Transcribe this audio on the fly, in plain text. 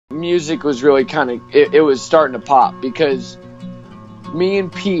music was really it was starting to pop, because me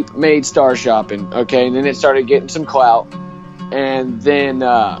and Peep made Star Shopping, okay, and then it started getting some clout, and then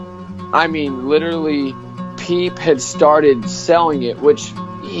literally Peep had started selling it, which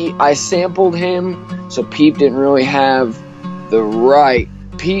I sampled him, so Peep didn't really have the right.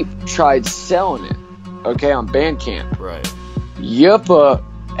 Peep tried selling it, okay, on Bandcamp. Right. Yppah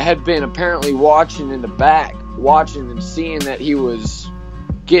had been apparently watching in the back, watching and seeing that he was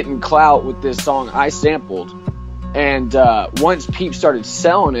getting clout with this song I sampled. And once Peep started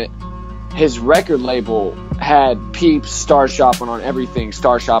selling it, his record label had Peep's Star Shopping on everything.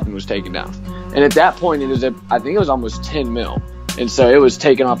 Star Shopping was taken down. And at that point, I think it was almost 10 mil. And so it was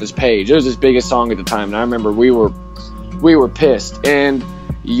taken off his page. It was his biggest song at the time. And I remember we were pissed. And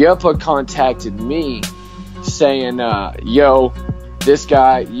Yppah contacted me saying, yo, this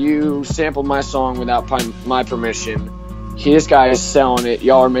guy, you sampled my song without my permission. This guy is selling it.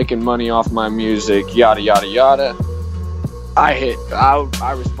 Y'all are making money off my music. Yada, yada, yada.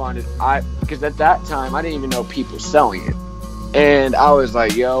 I responded, because at that time, I didn't even know people selling it. And I was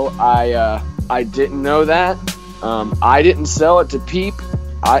like, yo, I didn't know that. I didn't sell it to Peep.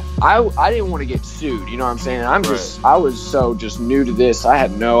 I didn't want to get sued. You know what I'm saying? I was so just new to this. I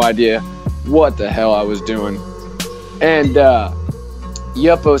had no idea what the hell I was doing. And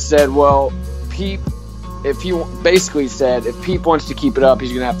Yppah said, well, Peep, if Peep wants to keep it up,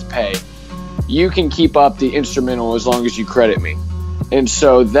 he's going to have to pay. You can keep up the instrumental as long as you credit me. And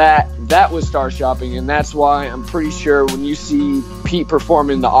so that was Star Shopping, and that's why I'm pretty sure when you see Pete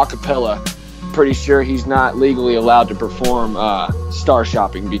performing the acapella, pretty sure he's not legally allowed to perform Star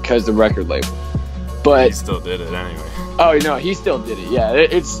Shopping because the record label. But he still did it anyway. Oh no, he still did it. Yeah,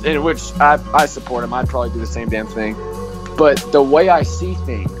 it's in which I support him. I'd probably do the same damn thing. But the way I see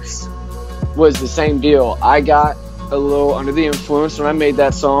things was the same deal. I got a little under the influence when I made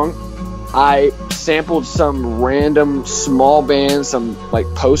that song. I sampled some random small band, some like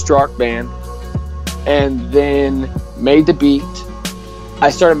post-rock band, and then made the beat. I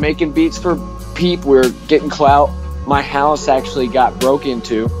started making beats for Peep. We were getting clout. My house actually got broke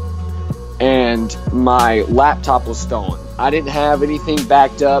into, and my laptop was stolen. I didn't have anything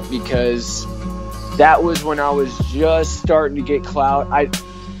backed up because that was when I was just starting to get clout.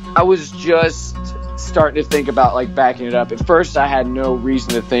 I was just starting to think about like backing it up. At first, I had no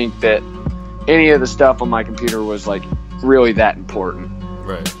reason to think that any of the stuff on my computer was like really that important.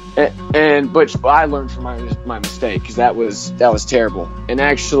 Right. But I learned from my mistake, because that was terrible. And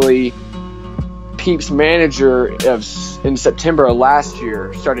actually, Peep's manager in September of last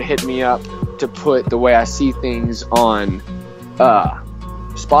year started hitting me up to put The Way I See Things on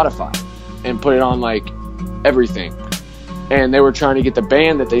Spotify and put it on like everything. And they were trying to get the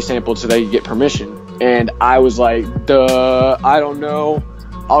band that they sampled so they could get permission. And I was like, duh, I don't know.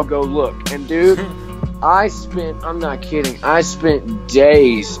 I'll go look. And dude, I'm not kidding, I spent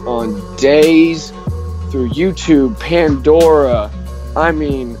days on days through YouTube, Pandora. I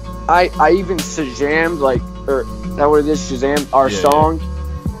mean, I even Shazammed, is that what it is? Shazam our song. Yeah.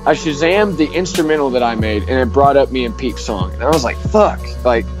 I Shazammed the instrumental that I made, and it brought up me and Peep's song. And I was like, fuck.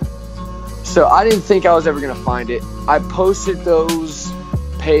 So I didn't think I was ever going to find it. I posted those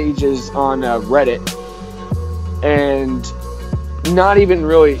pages on Reddit, and not even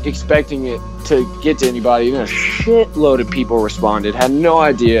really expecting it to get to anybody. A shitload of people responded. Had no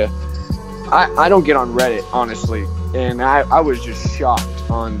idea. I don't get on Reddit, honestly, and I was just shocked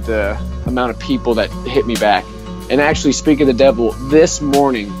on the amount of people that hit me back. And actually, speaking of the devil, this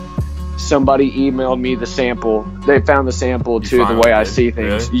morning somebody emailed me the sample. They found the sample to The Way I See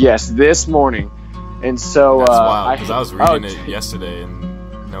Things. Really? Yes, this morning. And so that's wild, because I was reading it yesterday,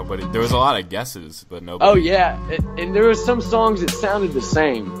 and nobody. There was a lot of guesses, but nobody. Oh yeah, and there were some songs that sounded the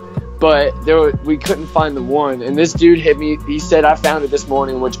same, but we couldn't find the one. And this dude hit me. He said, "I found it this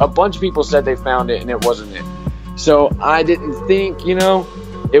morning," which a bunch of people said they found it, and it wasn't it. So I didn't think,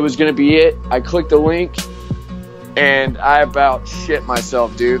 it was gonna be it. I clicked the link, and I about shit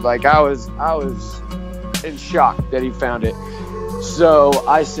myself, dude. Like I was in shock that he found it. So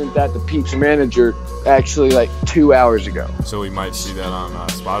I sent that to Peep's manager actually like 2 hours ago. So we might see that on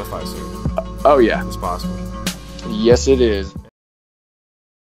Spotify soon. Oh yeah, it's possible. Yes, it is.